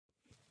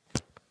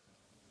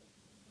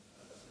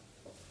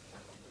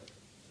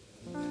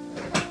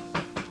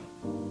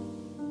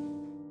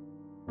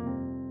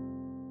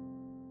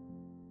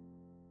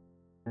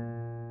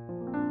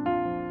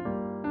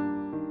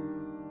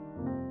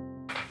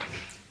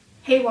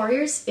Hey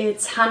Warriors,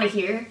 it's Hannah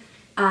here,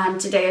 and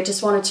today I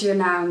just wanted to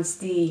announce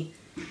the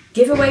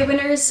giveaway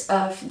winners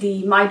of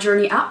the My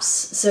Journey apps.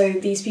 So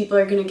these people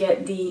are going to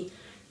get the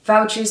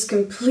vouchers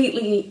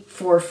completely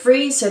for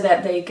free so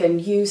that they can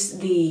use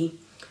the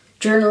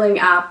journaling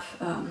app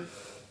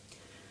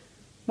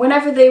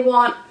whenever they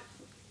want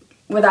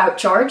without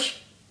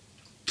charge.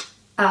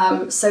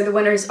 So the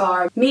winners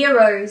are Mia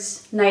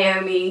Rose,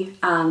 Naomi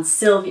and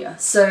Sylvia.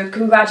 So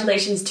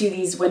congratulations to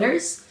these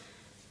winners.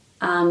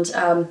 And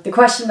the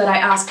question that I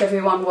asked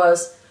everyone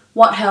was,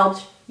 what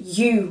helped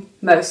you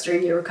most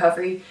during your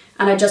recovery?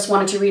 And I just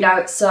wanted to read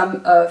out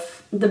some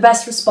of the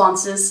best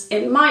responses,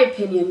 in my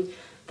opinion,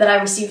 that I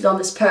received on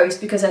this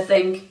post, because I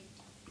think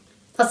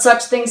that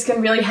such things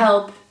can really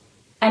help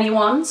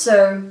anyone.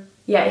 So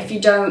yeah, if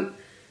you don't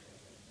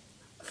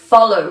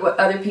follow what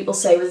other people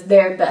say was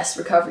their best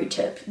recovery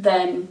tip,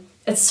 then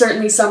it's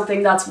certainly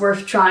something that's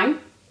worth trying.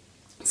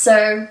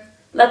 So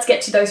let's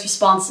get to those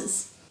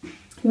responses.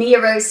 Mia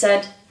Rose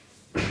said,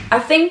 I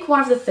think one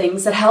of the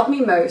things that helped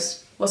me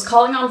most was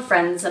calling on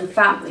friends and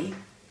family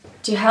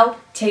to help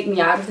take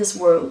me out of this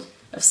world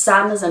of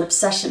sadness and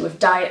obsession with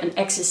diet and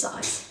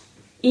exercise,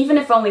 even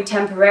if only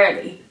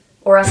temporarily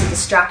or as a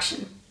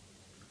distraction.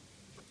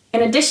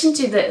 In addition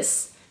to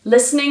this,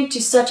 listening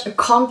to such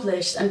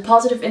accomplished and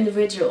positive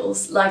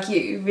individuals like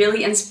you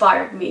really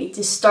inspired me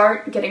to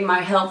start getting my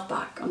health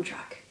back on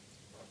track.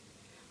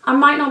 I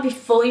might not be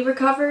fully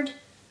recovered,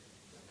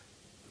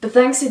 but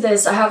thanks to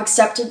this I have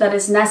accepted that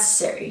it's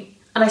necessary,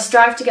 and I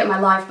strive to get my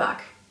life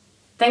back.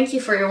 Thank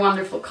you for your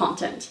wonderful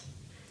content.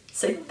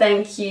 So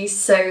thank you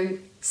so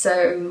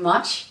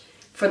much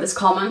for this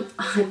comment.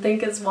 I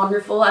think it's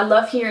wonderful. I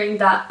love hearing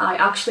that I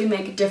actually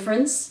make a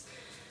difference.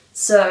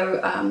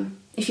 So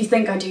if you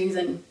think I do,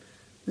 then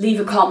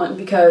leave a comment,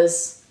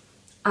 because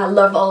I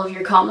love all of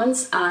your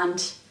comments,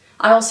 and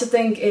I also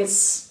think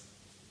it's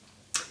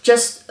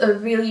just a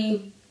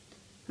really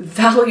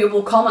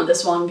valuable comment,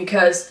 this one,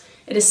 because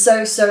it is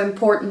so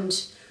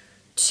important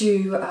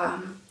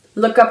to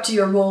look up to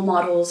your role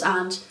models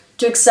and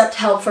to accept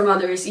help from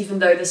others, even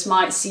though this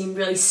might seem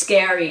really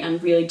scary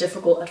and really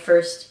difficult at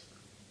first.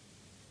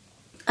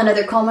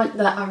 Another comment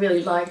that I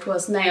really liked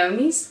was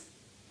Naomi's.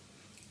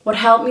 What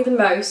helped me the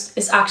most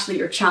is actually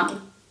your channel.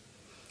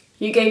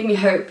 You gave me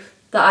hope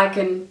that I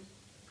can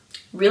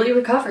really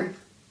recover.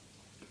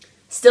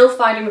 Still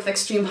fighting with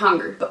extreme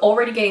hunger, but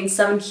already gained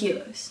 7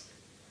 kilos.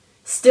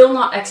 Still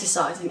not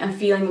exercising and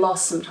feeling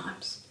lost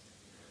sometimes.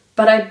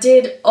 But I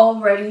did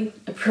already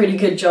a pretty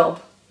good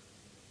job.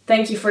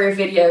 Thank you for your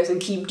videos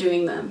and keep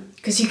doing them,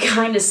 because you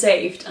kind of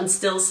saved and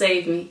still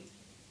save me.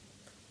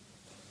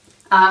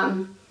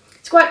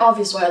 It's quite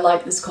obvious why I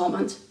like this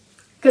comment,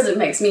 because it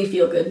makes me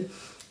feel good.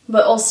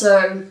 But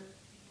also,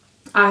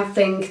 I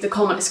think the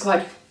comment is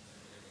quite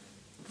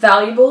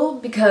valuable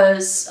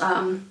because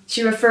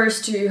she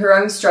refers to her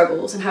own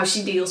struggles and how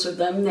she deals with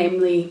them,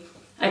 namely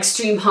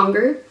extreme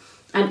hunger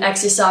and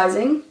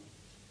exercising.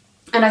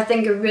 And I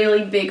think a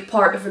really big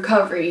part of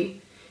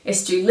recovery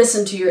is to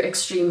listen to your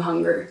extreme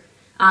hunger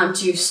and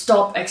to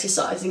stop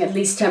exercising, at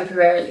least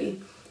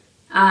temporarily.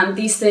 And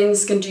these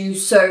things can do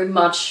so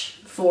much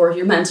for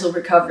your mental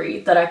recovery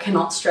that I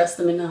cannot stress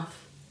them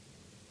enough.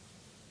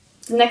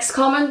 The next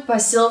comment by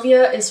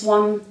Sylvia is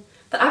one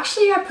that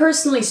actually I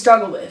personally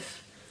struggle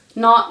with.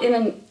 Not in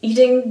an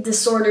eating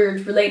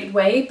disordered related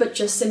way, but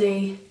just in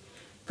a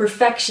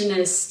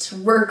perfectionist,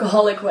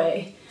 workaholic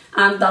way.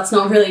 And that's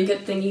not really a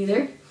good thing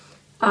either.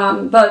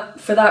 But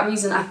for that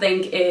reason, I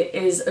think it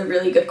is a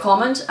really good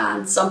comment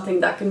and something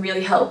that can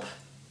really help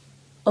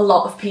a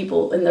lot of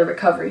people in their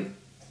recovery.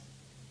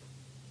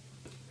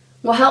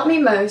 What helped me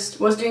most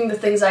was doing the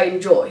things I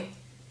enjoy,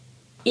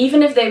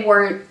 even if they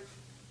weren't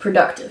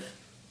productive.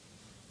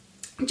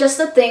 Just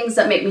the things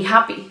that make me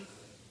happy.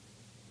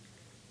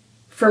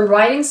 From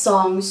writing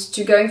songs,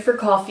 to going for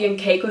coffee and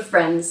cake with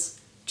friends,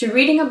 to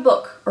reading a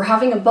book or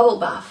having a bubble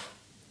bath.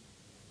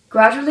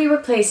 Gradually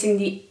replacing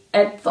the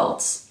ed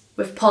thoughts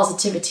with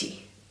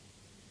positivity.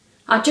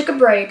 I took a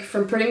break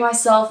from putting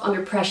myself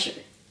under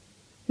pressure.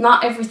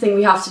 Not everything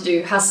we have to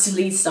do has to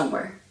lead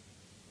somewhere.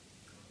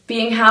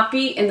 Being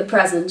happy in the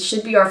present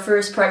should be our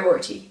first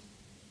priority.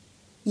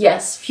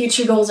 Yes,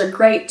 future goals are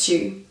great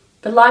too,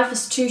 but life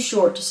is too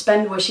short to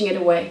spend wishing it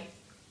away.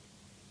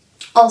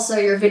 Also,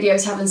 your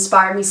videos have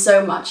inspired me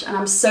so much, and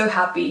I'm so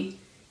happy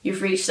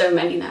you've reached so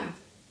many now.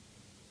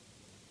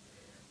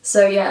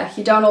 So yeah,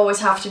 you don't always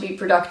have to be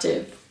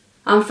productive.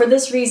 And for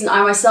this reason,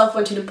 I myself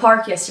went to the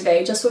park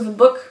yesterday just with a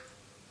book,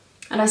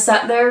 and I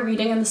sat there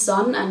reading in the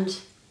sun, and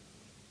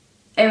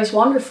it was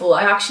wonderful.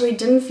 I actually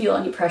didn't feel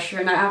any pressure,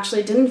 and I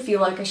actually didn't feel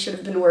like I should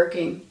have been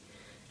working.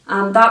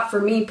 And that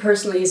for me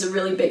personally is a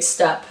really big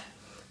step,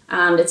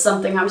 and it's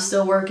something I'm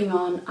still working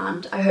on,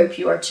 and I hope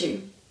you are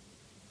too.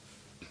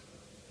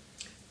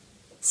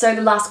 So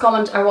the last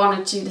comment I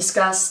wanted to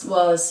discuss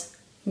was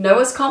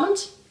Noah's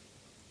comment.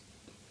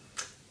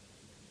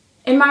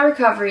 In my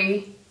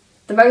recovery,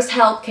 the most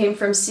help came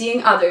from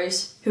seeing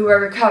others who were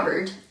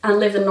recovered and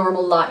lived a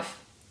normal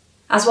life,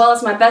 as well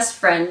as my best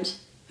friend,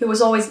 who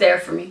was always there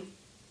for me.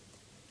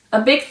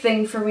 A big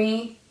thing for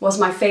me was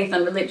my faith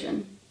and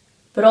religion,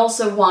 but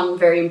also one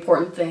very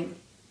important thing: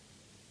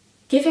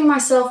 giving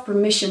myself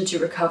permission to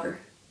recover,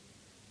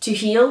 to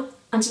heal,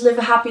 and to live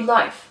a happy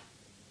life.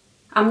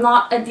 I'm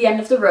not at the end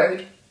of the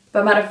road,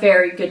 but I'm at a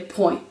very good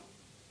point,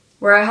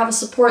 where I have a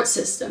support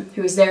system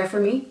who is there for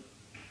me,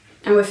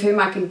 and with whom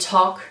I can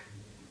talk,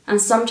 and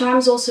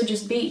sometimes also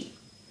just be.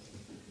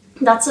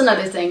 That's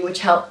another thing which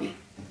helped me.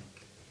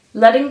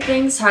 Letting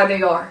things how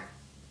they are.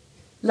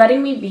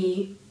 Letting me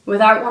be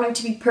without wanting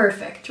to be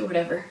perfect or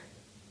whatever.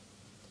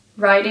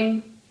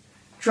 Writing,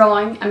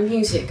 drawing, and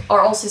music are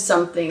also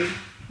something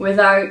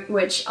without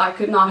which I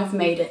could not have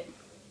made it.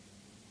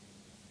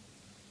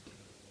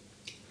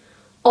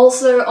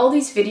 Also, all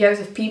these videos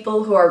of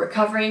people who are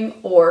recovering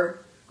or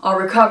are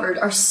recovered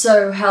are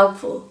so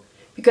helpful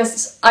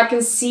because I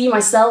can see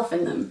myself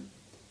in them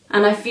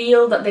and I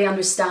feel that they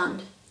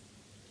understand.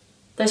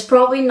 There's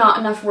probably not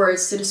enough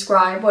words to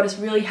describe what is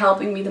really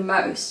helping me the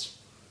most.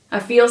 I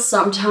feel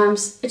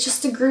sometimes it's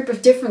just a group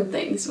of different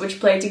things which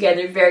play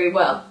together very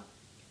well.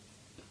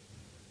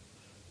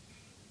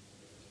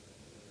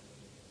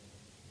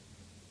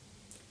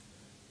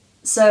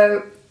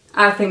 So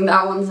I think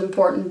that one's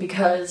important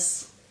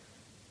because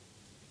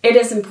it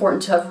is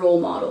important to have role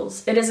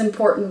models. It is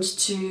important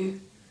to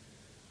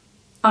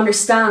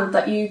understand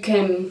that you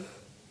can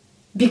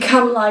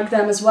become like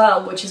them as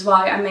well, which is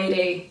why I made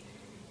a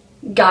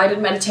guided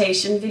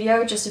meditation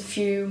video just a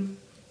few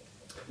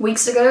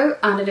weeks ago,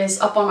 and it is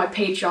up on my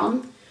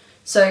Patreon,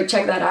 so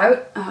check that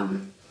out.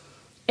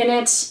 In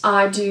it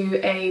I do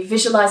a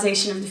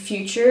visualization of the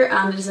future,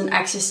 and it is an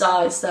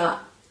exercise that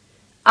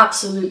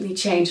absolutely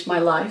changed my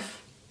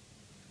life.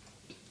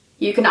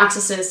 You can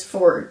access this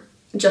for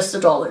just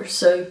 $1,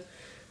 so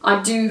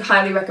I do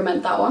highly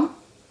recommend that one.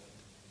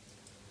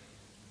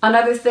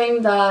 Another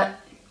thing that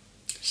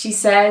she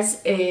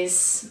says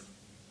is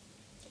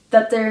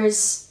that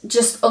there's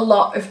just a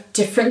lot of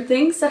different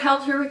things that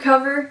help her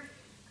recover,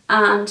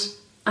 and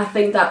I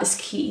think that is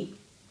key.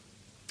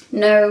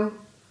 Know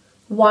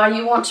why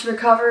you want to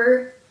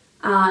recover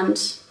and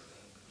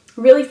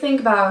really think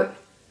about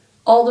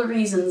all the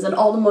reasons and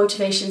all the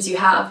motivations you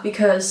have,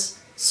 because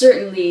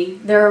certainly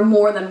there are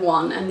more than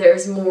one, and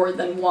there's more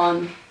than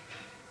one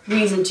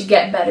reason to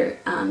get better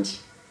and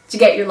to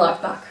get your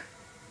life back.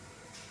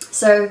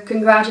 So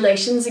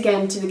congratulations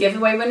again to the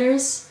giveaway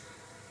winners.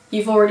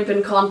 You've already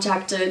been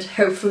contacted,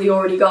 hopefully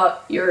already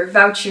got your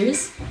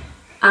vouchers,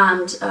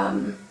 and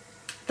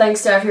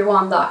thanks to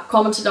everyone that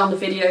commented on the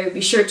video.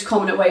 Be sure to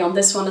comment away on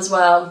this one as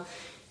well.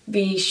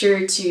 Be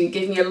sure to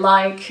give me a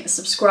like, a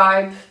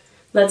subscribe.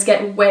 Let's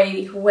get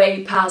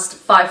way past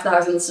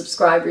 5,000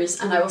 subscribers,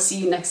 and I will see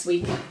you next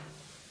week.